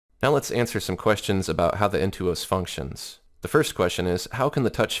Now let's answer some questions about how the Intuos functions. The first question is, how can the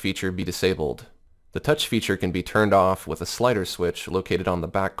touch feature be disabled? The touch feature can be turned off with a slider switch located on the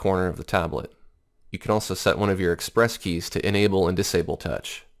back corner of the tablet. You can also set one of your express keys to enable and disable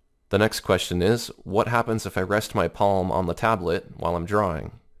touch. The next question is, what happens if I rest my palm on the tablet while I'm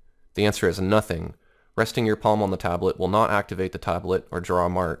drawing? The answer is nothing. Resting your palm on the tablet will not activate the tablet or draw a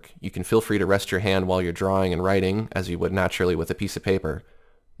mark. You can feel free to rest your hand while you're drawing and writing, as you would naturally with a piece of paper.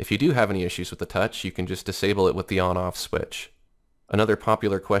 If you do have any issues with the touch, you can just disable it with the on-off switch. Another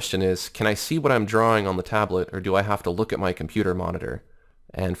popular question is, can I see what I'm drawing on the tablet, or do I have to look at my computer monitor?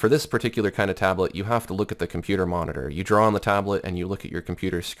 And for this particular kind of tablet, you have to look at the computer monitor. You draw on the tablet and you look at your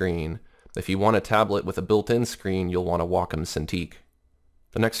computer screen. If you want a tablet with a built-in screen, you'll want a Wacom Cintiq.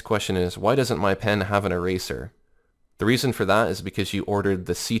 The next question is, why doesn't my pen have an eraser? The reason for that is because you ordered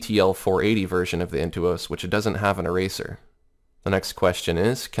the CTL 480 version of the Intuos, which doesn't have an eraser. The next question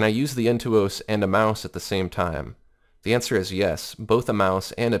is, can I use the Intuos and a mouse at the same time? The answer is yes. Both a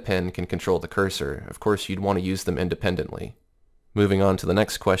mouse and a pen can control the cursor. Of course, you'd want to use them independently. Moving on to the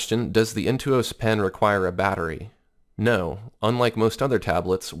next question, does the Intuos pen require a battery? No. Unlike most other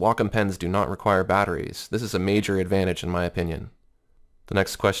tablets, Wacom pens do not require batteries. This is a major advantage in my opinion. The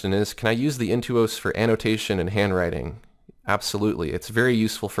next question is, can I use the Intuos for annotation and handwriting? Absolutely. It's very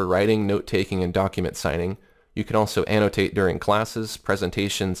useful for writing, note-taking, and document signing. You can also annotate during classes,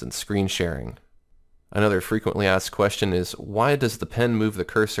 presentations, and screen sharing. Another frequently asked question is, why does the pen move the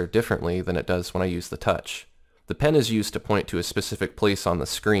cursor differently than it does when I use the touch? The pen is used to point to a specific place on the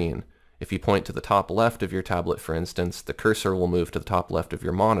screen. If you point to the top left of your tablet, for instance, the cursor will move to the top left of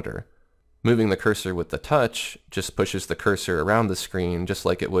your monitor. Moving the cursor with the touch just pushes the cursor around the screen just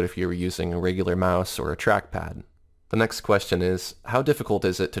like it would if you were using a regular mouse or a trackpad. The next question is, how difficult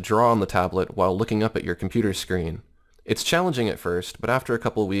is it to draw on the tablet while looking up at your computer screen? It's challenging at first, but after a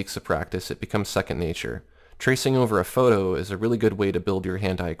couple weeks of practice it becomes second nature. Tracing over a photo is a really good way to build your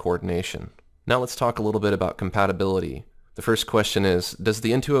hand-eye coordination. Now let's talk a little bit about compatibility. The first question is, does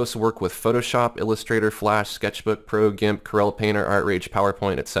the Intuos work with Photoshop, Illustrator, Flash, Sketchbook Pro, GIMP, Corel Painter, ArtRage,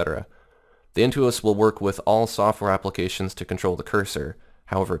 PowerPoint, etc.? The Intuos will work with all software applications to control the cursor.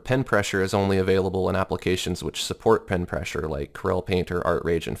 However, pen pressure is only available in applications which support pen pressure, like Corel Painter,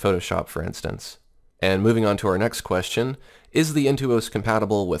 ArtRage, and Photoshop, for instance. And moving on to our next question, is the Intuos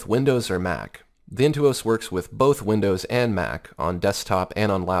compatible with Windows or Mac? The Intuos works with both Windows and Mac on desktop and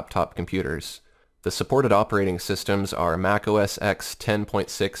on laptop computers. The supported operating systems are Mac OS X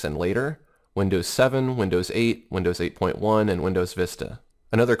 10.6 and later, Windows 7, Windows 8, Windows 8.1, and Windows Vista.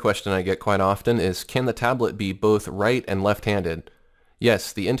 Another question I get quite often is, can the tablet be both right and left-handed?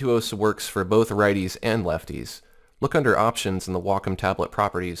 Yes, the Intuos works for both righties and lefties. Look under Options in the Wacom tablet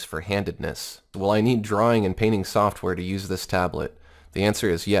properties for handedness. Will I need drawing and painting software to use this tablet? The answer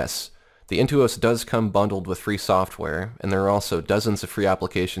is yes. The Intuos does come bundled with free software, and there are also dozens of free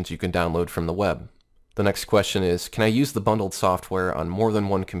applications you can download from the web. The next question is, can I use the bundled software on more than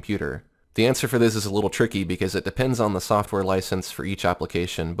one computer? The answer for this is a little tricky because it depends on the software license for each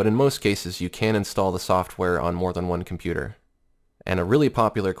application, but in most cases you can install the software on more than one computer. And a really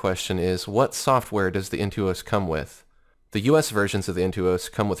popular question is, what software does the Intuos come with? The US versions of the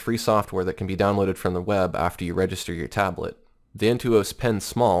Intuos come with free software that can be downloaded from the web after you register your tablet. The Intuos Pen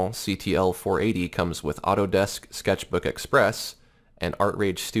Small CTL 480 comes with Autodesk Sketchbook Express and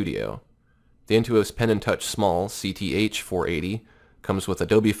ArtRage Studio. The Intuos Pen and Touch Small CTH 480 comes with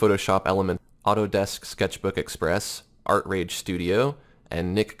Adobe Photoshop Element, Autodesk Sketchbook Express, ArtRage Studio,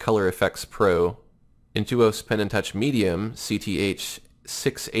 and Nik Color Efex Pro. Intuos Pen and Touch Medium CTH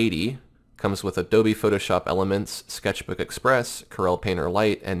 680 comes with Adobe Photoshop Elements, Sketchbook Express, Corel Painter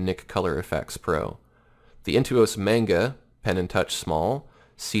Lite, and Nik Color Efex Pro. The Intuos Manga Pen and Touch Small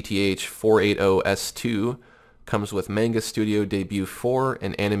CTH 480 S2 comes with Manga Studio Debut 4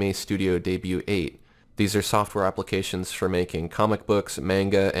 and Anime Studio Debut 8. These are software applications for making comic books,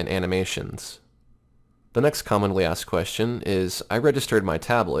 manga, and animations. The next commonly asked question is, I registered my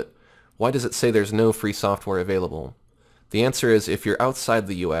tablet. Why does it say there's no free software available? The answer is, if you're outside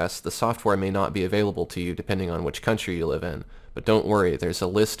the US, the software may not be available to you depending on which country you live in. But don't worry, there's a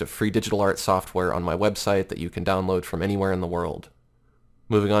list of free digital art software on my website that you can download from anywhere in the world.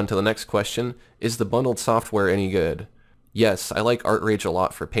 Moving on to the next question, is the bundled software any good? Yes, I like ArtRage a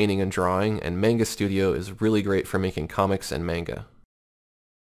lot for painting and drawing, and Manga Studio is really great for making comics and manga.